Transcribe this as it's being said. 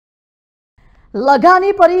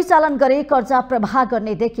लगानी परिचालन गरी कर्जा प्रवाह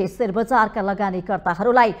गर्नेदेखि शेयर बजारका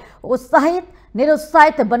लगानीकर्ताहरूलाई उत्साहित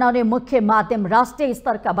निरुत्साहित बनाउने मुख्य माध्यम राष्ट्रिय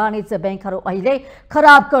स्तरका वाणिज्य बैंकहरू अहिले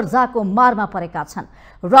खराब कर्जाको मारमा परेका छन्।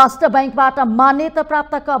 राष्ट्र बैंकबाट मान्यता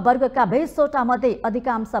प्राप्त वर्गका 20वटा मध्ये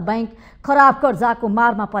अधिकांश बैंक खराब कर्जाको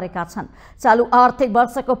मारमा परेका छन्। चालू आर्थिक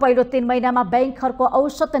वर्षको पहिलो 3 महिनामा बैंकहरूको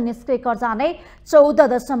औसत निष्क्रिय कर्जा नै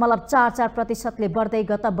 14.44% बढ्दै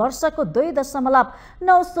गत वर्षको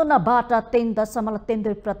 2.90 बाट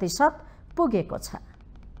 3.32% पुगेको छ।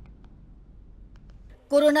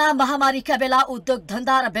 कोरोना महामारीका बेला उद्योग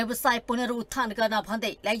धन्दा र व्यवसाय पुनरुत्थान गर्न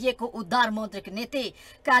भन्दै ल्याइएको उद्धार मौद्रिक नीति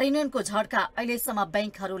कार्यान्वयनको झड्का अहिलेसम्म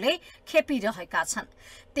बैंकहरूले खेपिरहेका छन्।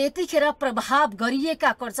 त्यतिखेर प्रभाव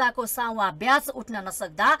गरिएका कर्जाको साउवा ब्याज उठ्न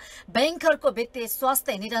नसक्दा बैंकहरूको वित्तीय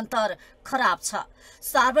स्वास्थ्य निरन्तर खराब छ।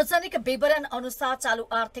 सार्वजनिक विवरण अनुसार चालू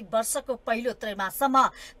आर्थिक वर्षको पहिलो त्रैमाससम्म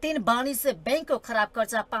 3 वाणिज्य बैंकको खराब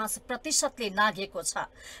कर्जा 5% ले नाघेको छ।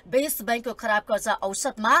 20 बैंकको खराब कर्जा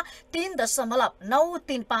औसतमा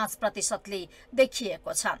 3.935% ले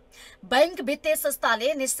देखिएको छ। बैंक वित्तीय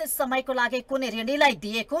संस्थाले निश्चित समयको लागि कुनै ऋणीलाई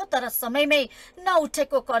दिएको तर समयमै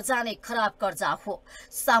नउठेको कर्जा नै खराब कर्जा हो।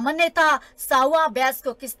 सामान्यतः साउवा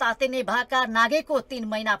ब्याजको किस्ता तिर्ने भाका नागेको 3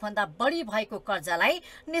 महिना भन्दा बढी भएको कर्जालाई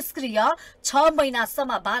निष्क्रिय, 6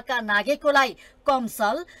 महिनासम्म भाका नागेकोलाई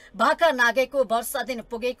कमसल, भाका नागेको वर्ष दिन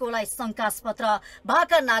पुगेकोलाई शंकास्पद र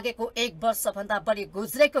भाका नागेको 1 वर्ष भन्दा बढी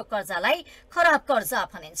गुज्रेको कर्जालाई खराब कर्जा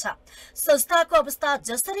भनिन्छ। संस्थाको अवस्था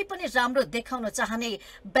जसरी पनि राम्रो देखाउन चाहने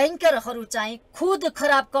बैंकरहरू चाहिँ खुद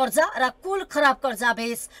खराब कर्जा र कुल खराब कर्जा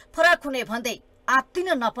बीच फरक हुने भन्दै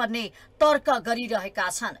आत्तिन नपर्ने तर्क गरिरहेका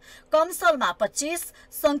छन्। कमसलमा 25,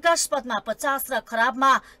 शंकास्पदमा 50 र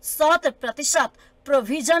खराबमा 7%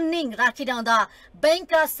 प्रोभिजनिङ राखिरहँदा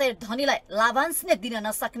बैंकका शेयर धनीलाई लाभांश नै दिन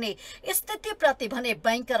नसक्ने स्थितिप्रति भने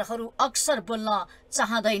बैंकरहरू अक्सर बोल्न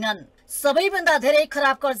चाहँदैनन्। सबैभन्दा धेरै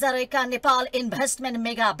खराब कर्जा रहेका Nepal investment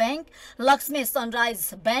mega bank, Lakshmi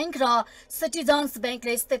sunrise bank र सिटिजन्स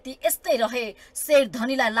बैंकले स्थिति यस्तै रहे शेयर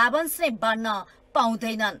धनीलाई लाभांश नै बाँड्न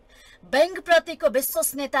पाउँदैनन्। बैंक प्रतिको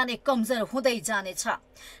विश्वसनीयता नै कमजोर हुँदै जानेछ।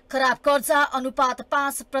 खराब कर्जा अनुपात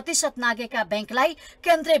 5% नागेका बैंकलाई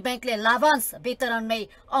केन्द्रीय बैंकले लाभांश वितरणमै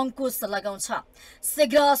अंकुश लगाउँछ।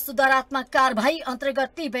 शीघ्र सुधारात्मक कारबाही अन्तर्गत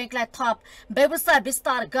ती बैंकलाई थप व्यवसाय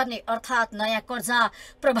विस्तार गर्ने अर्थात् नयाँ कर्जा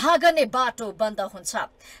प्रवाह गर्ने बाटो बन्द हुन्छ।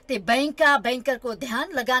 ती बैंकका बैंकरको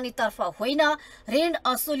ध्यान लगानीतर्फ होइन, ऋण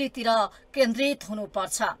असुलीतिर केन्द्रित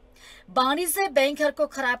हुनुपर्छ। वाणिज्य बैंकहरूको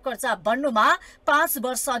खराब कर्जा बढ्नुमा 5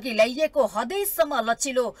 वर्ष अघि ल्याइएको हदैसम्म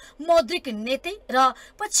लचिलो मौद्रिक नीति र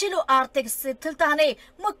पछिल्लो आर्थिक शिथिलता नै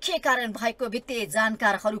मुख्य कारण भएको वित्तीय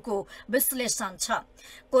जानकारहरूको विश्लेषण छ।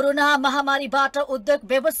 कोरोना महामारीबाट उद्योग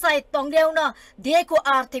व्यवसाय तङ्ग्याउन दिएको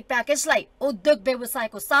आर्थिक प्याकेजलाई उद्योग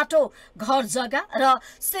व्यवसायको साटो, घर जग्गा र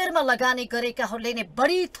शेयरमा लगानी गरेकाहरूले नै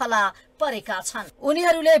बढी थला परेका छन्।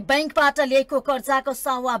 उनीहरूले बैंकबाट लिएको कर्जाको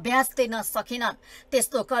साउवा ब्याज तिर्न सकेनन्।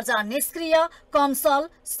 त्यस्तो कर्जा निष्क्रिय, कमसल,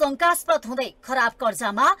 शंकास्पद हुँदै खराब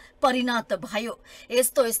कर्जामा परिणत भयो।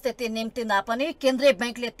 यस्तो स्थिति निम्तिँदा पनि केन्द्रीय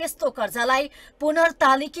बैंकले त्यस्तो कर्जालाई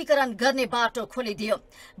पुनर्तालिकीकरण गर्ने बाटो खोलिदियो।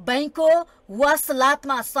 बैंकको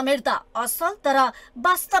वासलातमा समेट्दा असल तर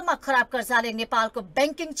वास्तवमा खराब कर्जाले नेपालको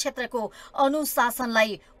बैंकिङ क्षेत्रको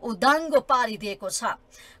अनुशासनलाई उदाङ्गो पारिदिएको छ।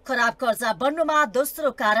 खराब कर्जा बढ्नुमा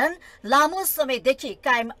दोस्रो कारण लामो समयदेखि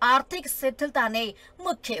कायम आर्थिक शिथिलता नै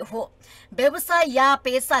मुख्य हो। व्यवसाय या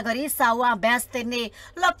पेशा गरी साउवा ब्याज तिर्ने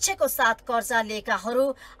लक्ष्यको साथ कर्जा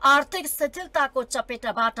लिएकाहरू आर्थिक शिथिलताको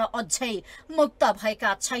चपेटाबाट अझै मुक्त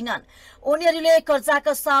भएका छैनन्। उनीहरूले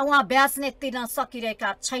कर्जाको साउवा ब्याज नै तिर्न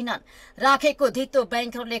सकिरहेका छैनन्। राखेको धितो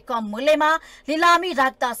बैंकहरूले कम मूल्यमा लिलामी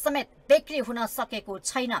राख्दा समेत बिक्री हुन सकेको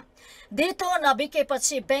छैन। धितो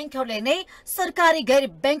नबिकेपछि बैंकहरूले नै सरकारी गैर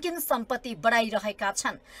बैंकिङ सम्पत्ति बढाइरहेका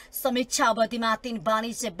छन्। समीक्षा अवधिमा 3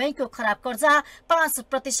 वाणिज्य बैंकको खराब कर्जा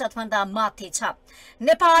 5% भन्दा माथि छ।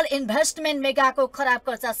 नेपाल इन्भेस्टमेन्ट मेगाको खराब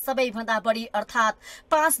कर्जा सबैभन्दा बढी अर्थात्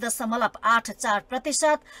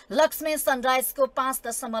 5.84%, लक्ष्मी सनराइजको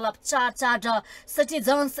 5.44% र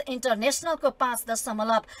सिटिजन्स इन्टरनेसनलको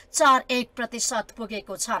 5.41%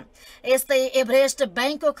 पुगेको छ। यस्तै एभरेस्ट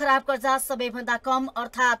बैंकको खराब कर्जा सबैभन्दा कम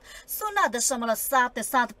अर्थात्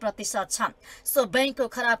 0.77% छ। सो बैंकको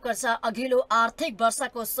खराब कर्जा अघिल्लो आर्थिक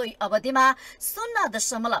वर्षको सोही अवधिमा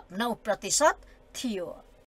 0.9% थियो।